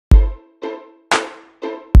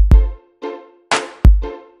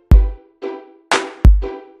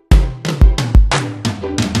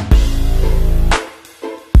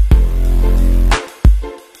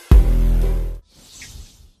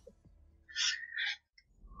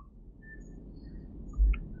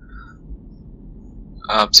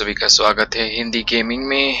आप सभी का स्वागत है हिंदी गेमिंग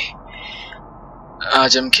में।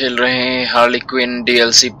 आज हम खेल रहे हैं Harley Quinn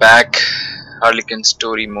DLC pack, Harley Quinn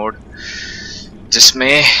story mode,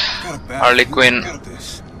 जिसमें हार्ली क्विन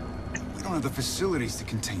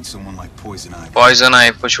पॉइजन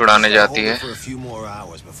आइव को छुड़ाने जाती है।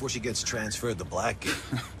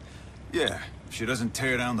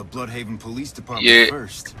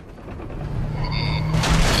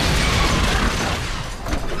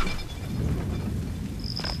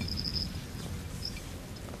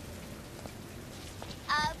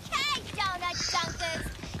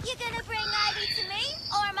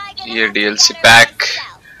 ये DLC pack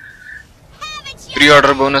pre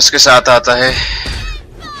order bonus के साथ आता है।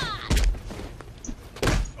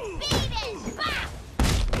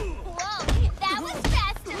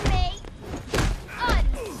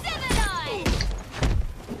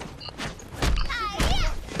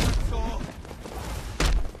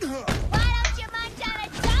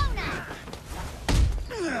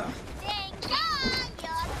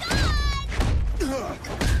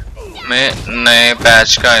 मैं नए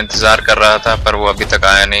पैच का इंतजार कर रहा था, पर वो अभी तक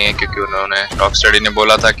आया नहीं है, क्योंकि उन्होंने रॉकस्टडी ने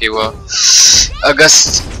बोला था कि वो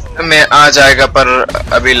अगस्त में आ जाएगा, पर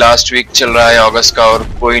अभी लास्ट वीक चल रहा है अगस्त का और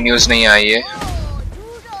कोई न्यूज़ नहीं आई है।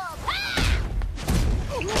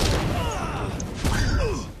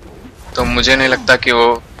 तो मुझे नहीं लगता कि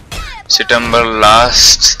वो सितंबर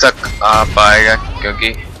लास्ट तक आ पाएगा, क्योंकि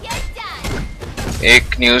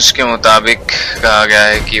एक न्यूज़ के मुताबिक कहा गया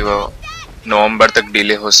है कि वो नवंबर तक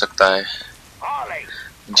डिले हो सकता है,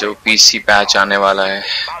 जो पीसी पैच आने वाला है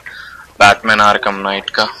बैटमैन आर्कम नाइट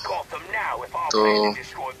का। तो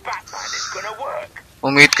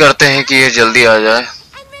उम्मीद करते हैं कि ये जल्दी आ जाए,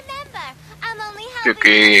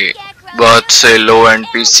 क्योंकि बहुत से लो एंड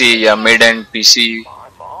पीसी या मिड एंड पीसी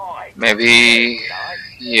में भी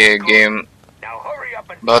ये गेम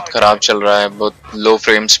बहुत खराब चल रहा है, बहुत लो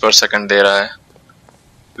फ्रेम्स पर सेकंड दे रहा है,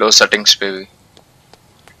 लो सेटिंग्स पे भी।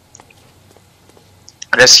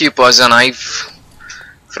 Rescue poison ivy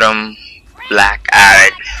from Black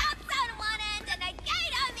Ad.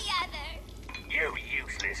 You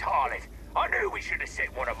useless harlot! I knew we should have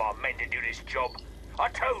sent one of our men to do this job. I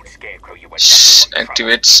told Scarecrow you were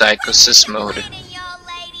activate psychosis mode.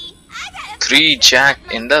 3 jack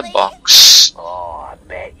in the box. Oh, I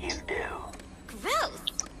bet you do.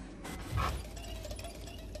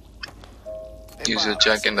 Use a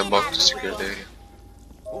jack in the box to secure the area.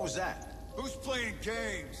 What was that? Who's playing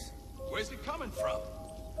games? Where's it coming from?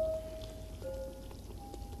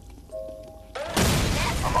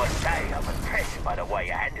 I must say, I'm impressed by the way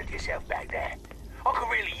you handled yourself back there. I could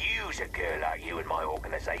really use a girl like you in my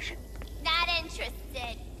organization. Not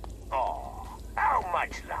interested. Oh, how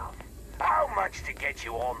much love? How much to get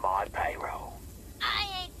you on my payroll? I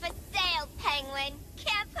ain't for sale, Penguin.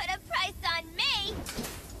 Can't put a price on me.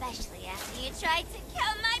 Especially after you tried to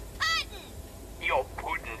kill my puddin'. Your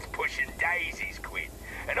puddin's pushing daisies, Quinn,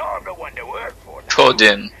 and I'm the one to work for now.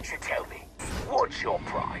 Puddin'. So tell me, what's your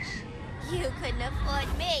price? You couldn't afford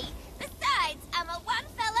me. Besides, I'm a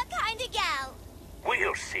one-fella kind of gal.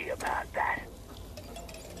 We'll see about that.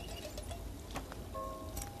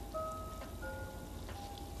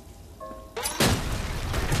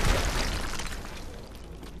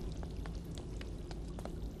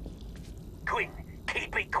 Quinn,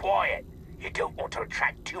 keep it quiet. You don't want to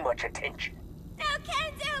attract too much attention. No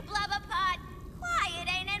can do, Blubberpot. Quiet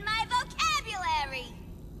ain't in my vocabulary.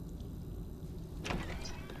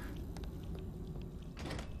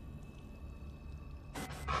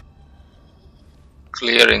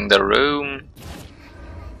 Clearing the room.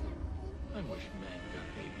 I wish men got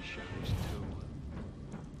baby showers too.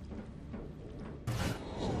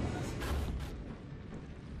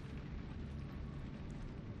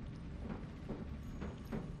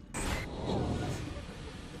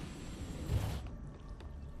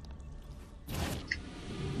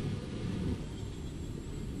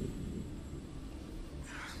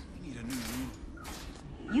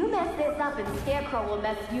 You mess this up and Scarecrow will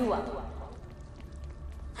mess you up.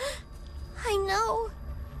 I know.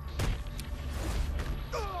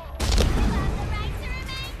 You have the right to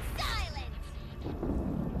remain silent.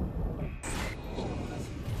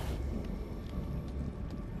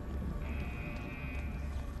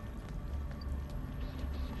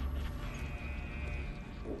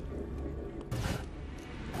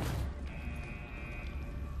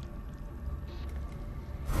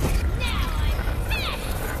 Now I'm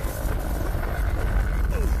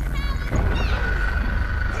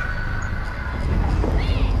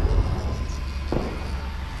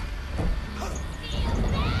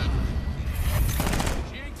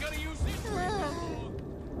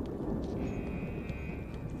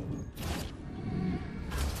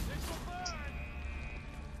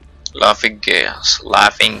Laughing gas.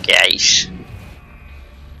 Laughing gas.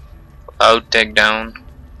 Out takedown.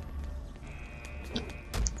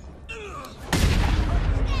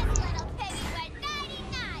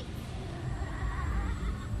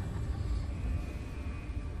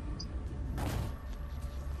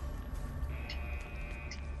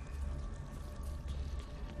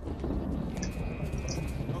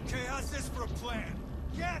 Okay, how's this for a plan?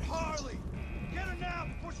 Get Harley! Get her now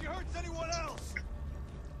before she hurts anyone else!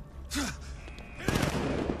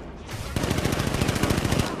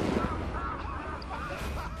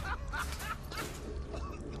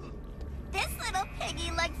 This little piggy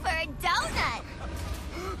looked for a donut.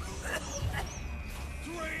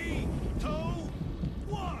 3, 2,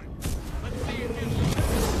 1. Let's see if you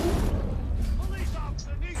police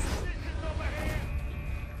officer needs assistance over here.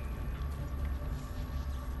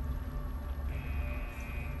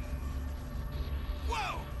 Whoa!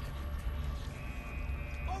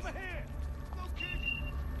 Over here! No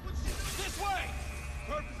kidding! What's she doing? This way!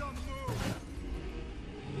 Purpose on the move!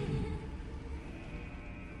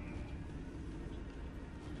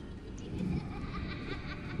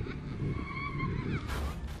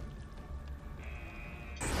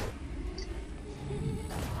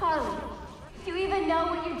 Harley, do you even know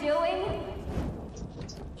what you're doing?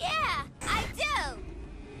 Yeah, I do.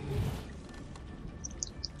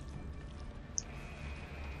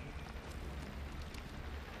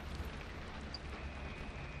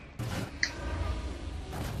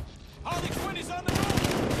 Harley Quinn is on the move!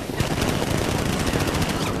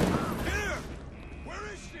 Here! Where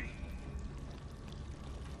is she?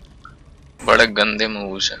 बड़े गंदे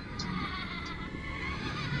moves हैं.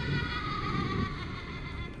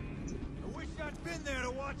 I wish I'd been there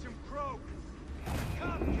to watch him croak.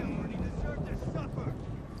 Cop killer and he deserved to suffer.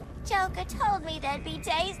 Joker told me there'd be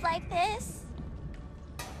days like this.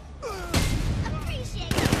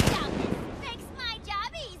 Appreciate your stoutness. Makes my job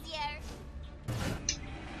easier.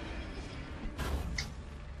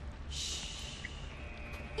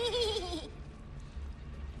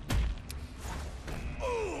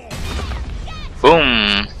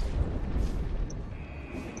 Boom.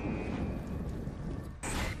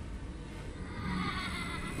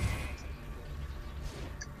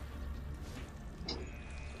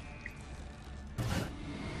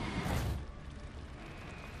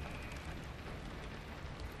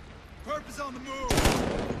 Purpose on the move!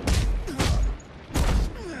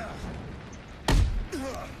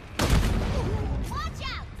 Watch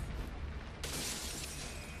out!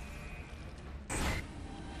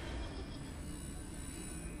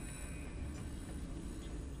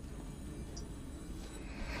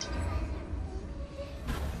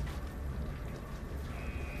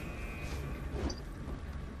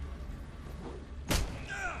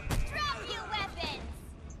 Drop your weapons!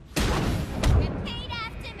 Repeat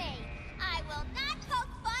after me. I will not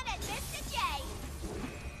poke fun at Mr. J.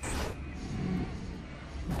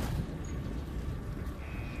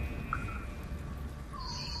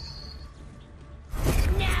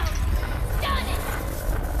 Now, done it!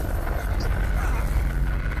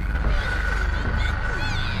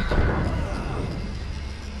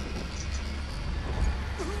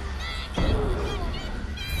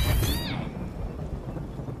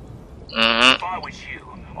 If I was you,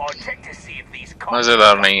 I'd check to see if these cops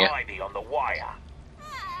मजेदार got नहीं है. Ivy on the wire.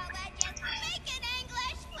 Just speak in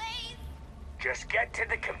English, please. Just get to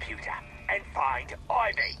the computer and find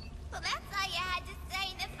Ivy. Well, that's all you had to say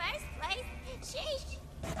in the first place. Sheesh.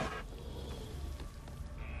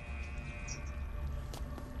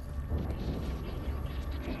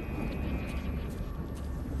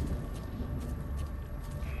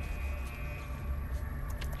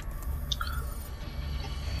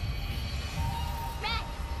 Red,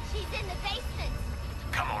 she's in the basement.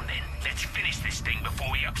 Come on then, let's finish this thing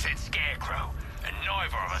before he upsets Scarecrow. And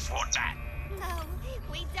neither of us want that. No,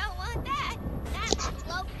 we don't want that. That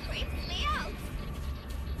bloke creeps me out.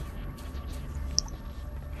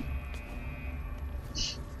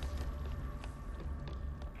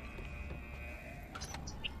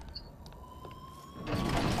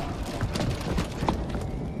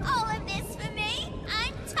 All of this for me?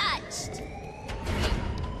 I'm touched.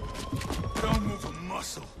 Don't move a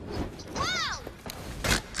muscle. Wow!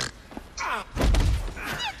 Ah!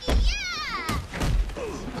 Nicky, yeah!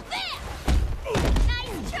 There!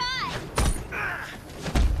 Nice try!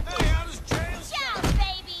 Hey, how does jail Ciao,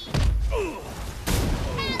 baby!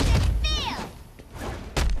 How's it feel?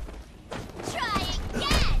 Try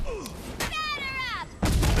again! Batter up!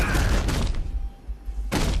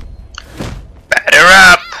 Batter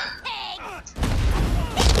up. Pig!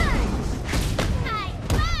 High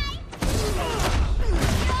five!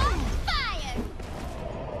 You're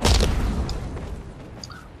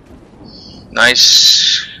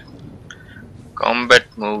nice combat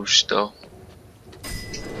moves though.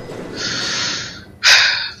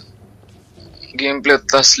 Game play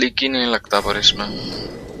उतना sleek ही नहीं लगता पर इसमें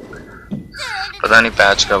पता नहीं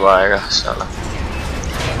patch कब आएगा साला.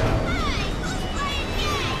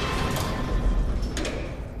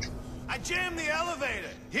 I jammed the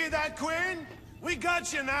elevator. Hear that, Quinn? We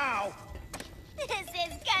got you now. This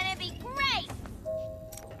is gonna be great!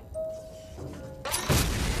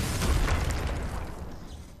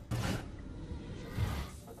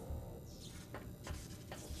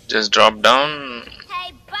 Just drop down.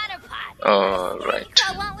 Hey, Butterpot! Oh, right.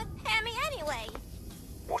 I want with Pammy anyway.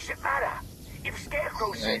 What's it matter? If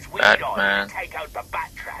Scarecrow says we Batman. need Ivy to take out the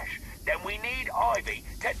bat trash, then we need Ivy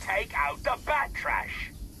to take out the bat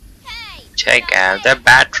trash. Hey! Take out the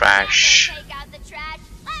bat trash. Take out the trash.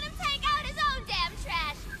 Let him take out his own damn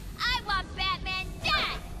trash. I want Batman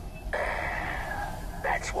dead.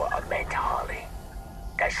 That's what I meant, Harley.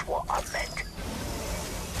 That's what I meant.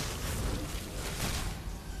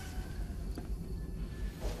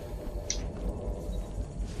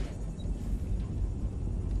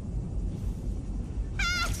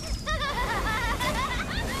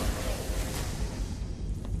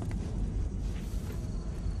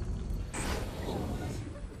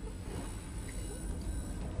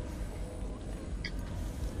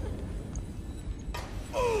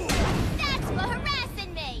 That's for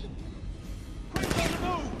harassing me.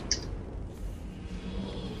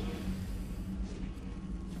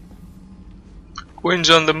 Quinn's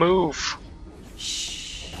on the move.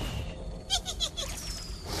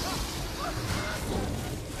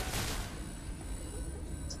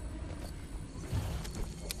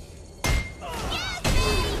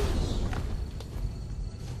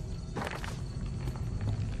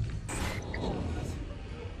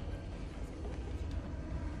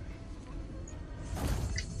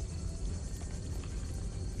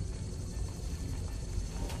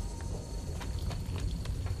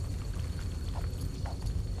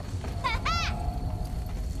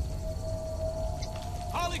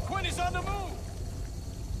 Harley Quinn is on the move.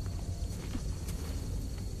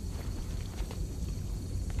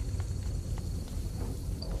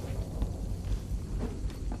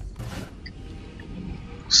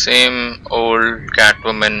 Same old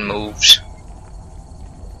Catwoman moves.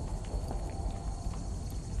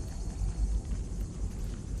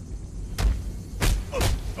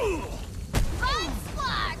 Run,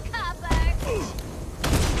 Squawk, Copper.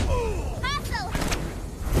 Hustle.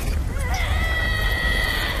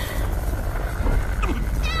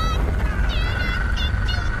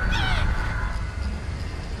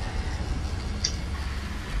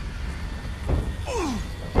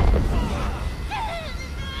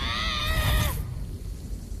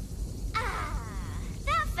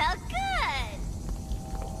 That felt good.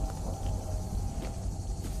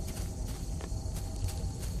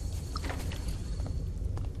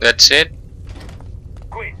 That's it.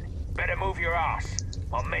 Quinn, better move your ass.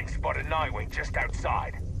 My men spotted Nightwing just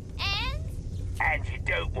outside. And And you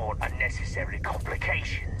don't want unnecessary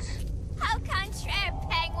complications. how contraire,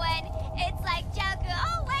 Penguin. It's like Joker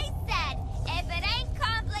always said. If it ain't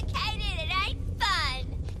complicated, it ain't fun.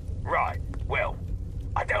 Right, well,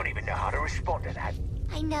 I don't even know how to respond to that.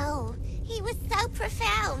 I know. He was so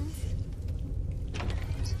profound.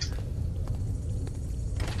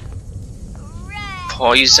 Red,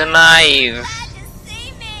 Poison Ivy. glad to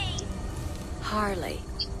see me. Harley,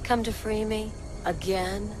 come to free me?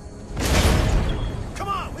 Again? Come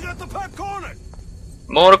on, we got the pet cornered.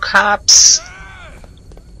 More cops.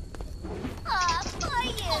 Aw, for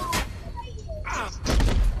you.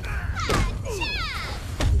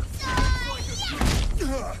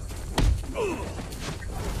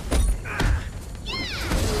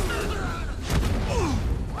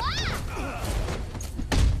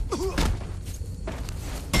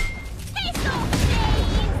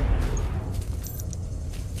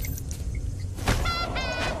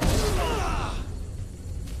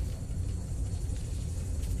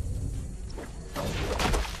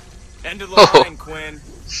 End of the Oh. line, Quinn.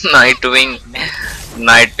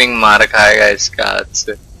 Nightwing मार खाएगा इसका हाथ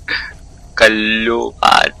से. कल्लू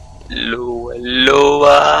बात लो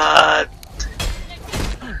बात.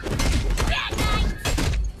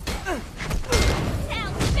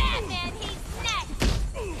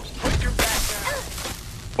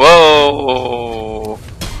 Whoa.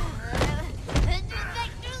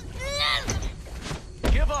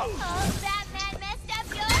 Give up. Oh, Batman messed up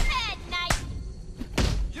your head, Knight.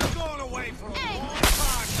 You're going away for a long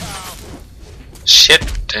time, pal. Shit.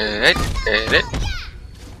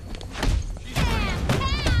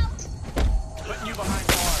 Putting you behind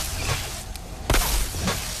bars.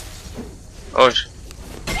 Oh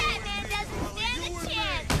Batman doesn't stand a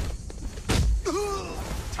chance.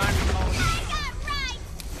 Time to call it. I got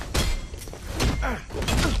right.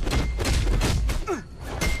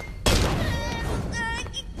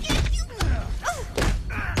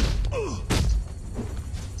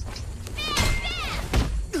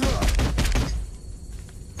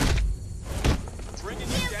 Bringing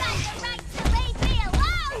You you got down. the right to leave me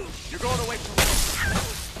alone. You're going away from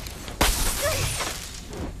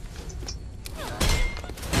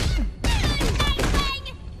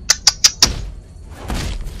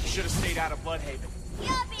You should have stayed out of Bloodhaven.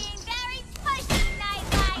 You're being very pushy,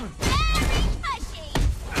 Nightlight. Very pushy.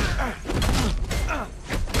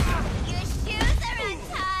 Your shoes are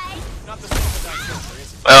untied. Not the same as I said,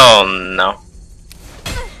 is it? oh no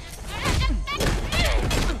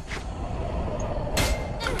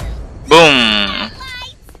boom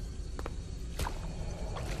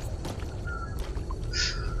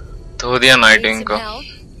धो दिया Need नाइटिंग some को help?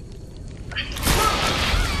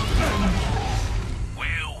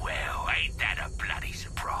 Well, ain't that a bloody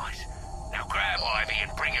surprise? Now grab Ivy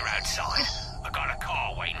and bring her outside. I got a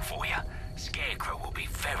car waiting for you. Scarecrow will be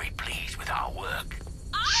very pleased with our work.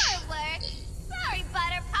 Our work? Sorry,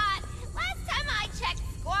 Butterpot. Last time I checked,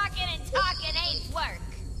 squawking and talking ain't work.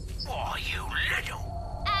 Why, you little.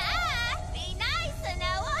 Be nice and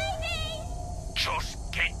know Ivy. Just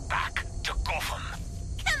get back to Gotham.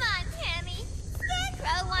 Come on, Tammy.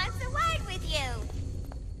 Scarecrow wants a word with you.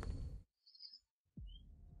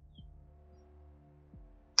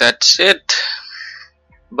 That's it.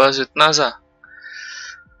 बस इतना सा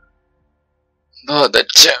बहुत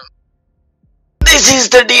अच्छा This is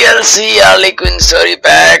the DLC Harley Quinn story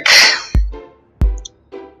pack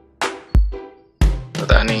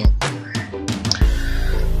पता नहीं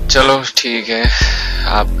चलो ठीक है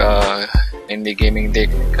आपका हिंदी गेमिंग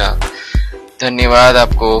देखने का धन्यवाद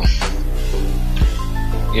आपको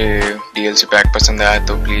ये DLC पैक पसंद आया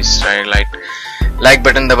तो प्लीज लाइक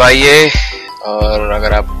बटन दबाइए और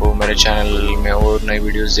अगर आपको मेरे चैनल में और नई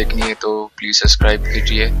वीडियोस देखनी है तो प्लीज सब्सक्राइब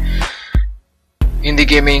कीजिए हिंदी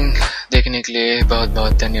गेमिंग देखने के लिए बहुत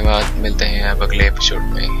बहुत धन्यवाद मिलते हैं अब अगले एपिसोड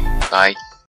में बाय